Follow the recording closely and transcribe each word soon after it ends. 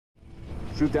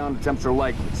Shoot-down attempts are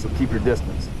likely, so keep your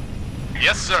distance.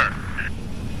 Yes, sir.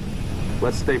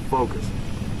 Let's stay focused.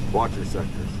 Watch your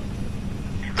sectors.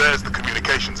 There's the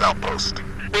communications outpost.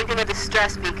 Leaving a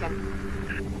distress beacon.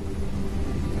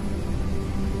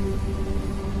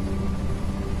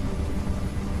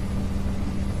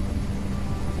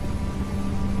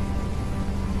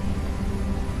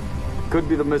 Could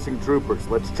be the missing troopers.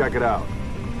 Let's check it out.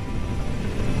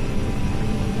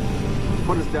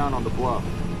 Put us down on the bluff.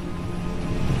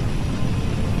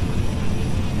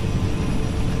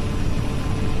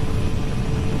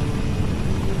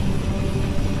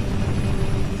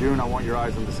 June, I want your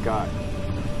eyes in the sky.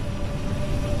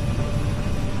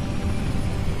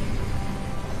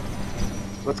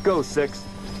 Let's go, 6.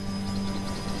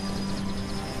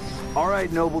 All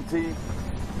right, Noble Team.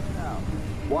 Now,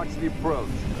 watch the approach.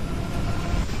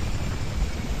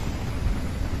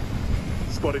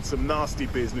 Spotted some nasty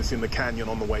business in the canyon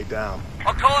on the way down.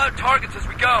 I'll call out targets as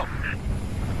we go.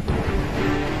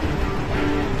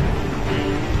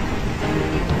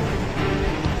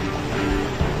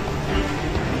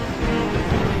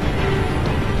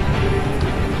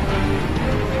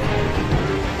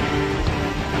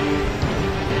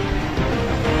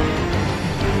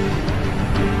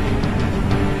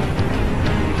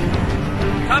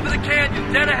 Top of the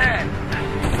canyon, dead ahead.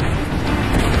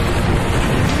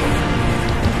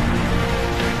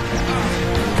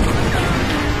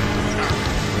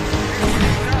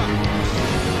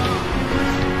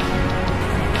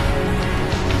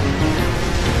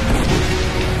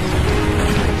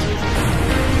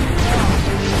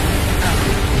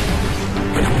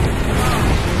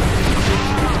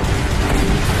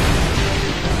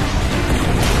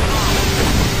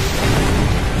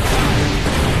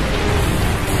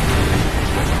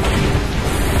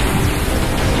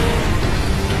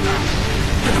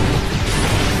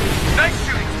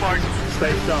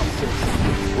 Stay sharp, 6.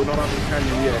 We're not up the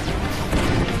canyon yet.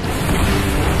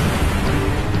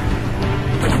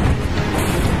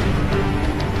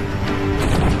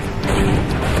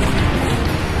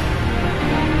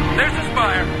 There's the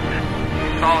spire.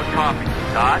 Solid copy.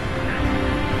 Todd?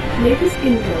 Latest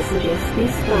intel suggests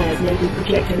these spires may be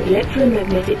projecting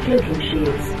electromagnetic cloaking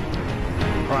shields.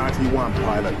 Priority 1,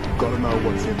 pilot. Gotta know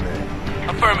what's in there.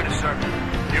 Affirmative, sir.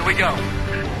 Here we go.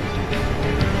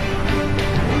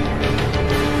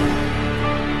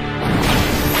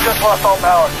 Just lost all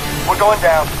power. We're going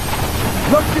down.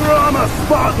 Look your armor,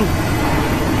 Spartan!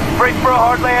 Brace for a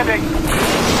hard landing.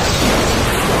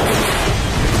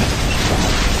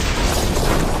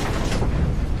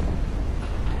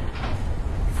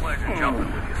 Pleasure jumping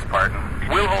with you, Spartan.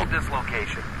 We'll hold this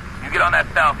location. You get on that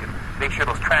Falcon. Make sure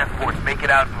those transports make it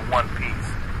out in one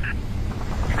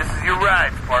piece. This is your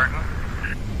ride, Spartan.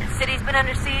 The city's been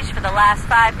under siege for the last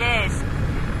 5 days.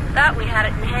 Thought we had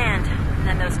it in hand. And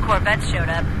then those Corvettes showed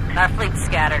up. Our fleet's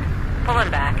scattered.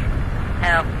 Pulling back.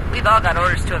 Hell, we've all got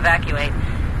orders to evacuate.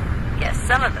 Guess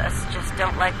some of us just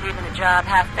don't like leaving a job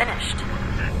half finished.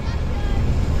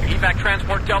 Evac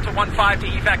transport Delta 1-5 to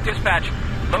Evac dispatch.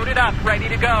 Loaded up, ready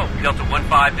to go. Delta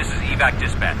 1-5, this is Evac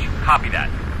dispatch. Copy that.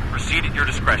 Proceed at your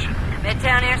discretion.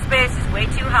 Midtown airspace is way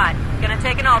too hot. Gonna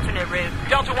take an alternate route.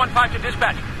 Delta 1-5 to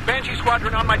dispatch. Banshee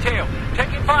squadron on my tail.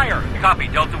 Taking fire. Copy,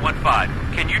 Delta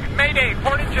 1-5. Can you... Mayday,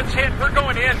 port engine's hit. We're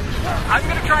going in. I'm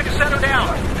gonna try to set her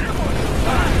down.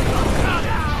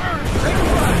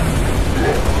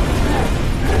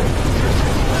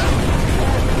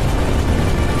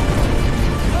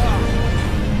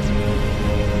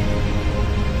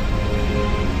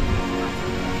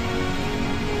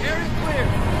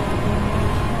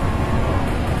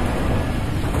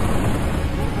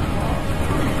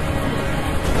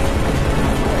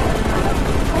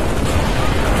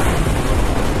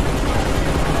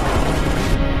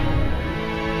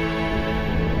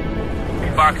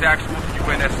 Fox Actual to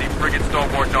UNSC Frigate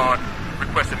Stalwart Dawn.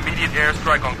 Request immediate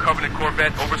airstrike on Covenant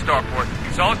Corvette over Starport.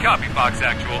 Solid copy, Fox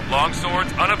Actual. Long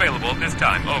swords unavailable at this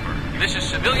time. Over. This is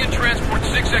Civilian Transport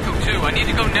 6 Echo 2. I need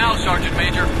to go now, Sergeant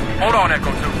Major. Hold on,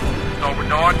 Echo 2. Stalwart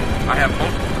Dawn, I have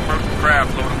multiple commercial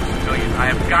craft loaded with civilians. I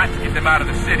have got to get them out of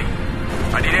the city.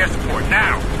 I need air support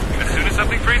now. As soon as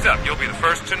something frees up, you'll be the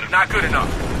first to... Not good enough.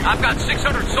 I've got 600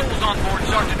 souls on board,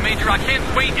 Sergeant Major. I can't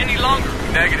wait any longer.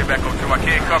 Negative, Echo 2. I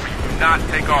can't cover you. Do not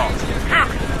take off.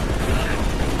 Hurry!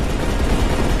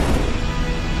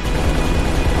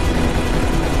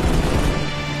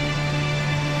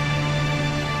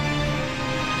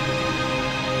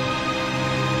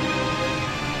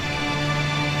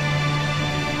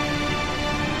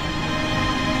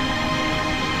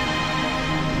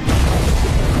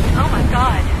 Oh my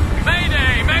god.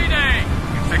 Mayday! Mayday!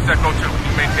 6 Echo 2.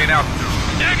 You maintain altitude.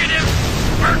 Negative!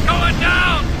 We're going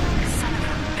down!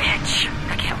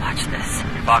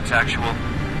 Fox Actual,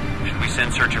 should we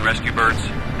send search and rescue birds?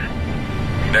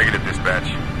 Negative,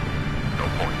 dispatch. No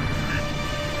point.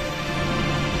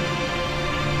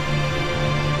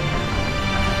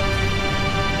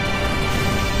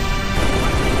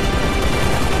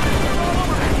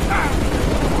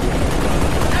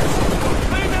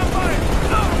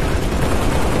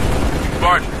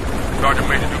 Sergeant,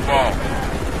 Major Duval.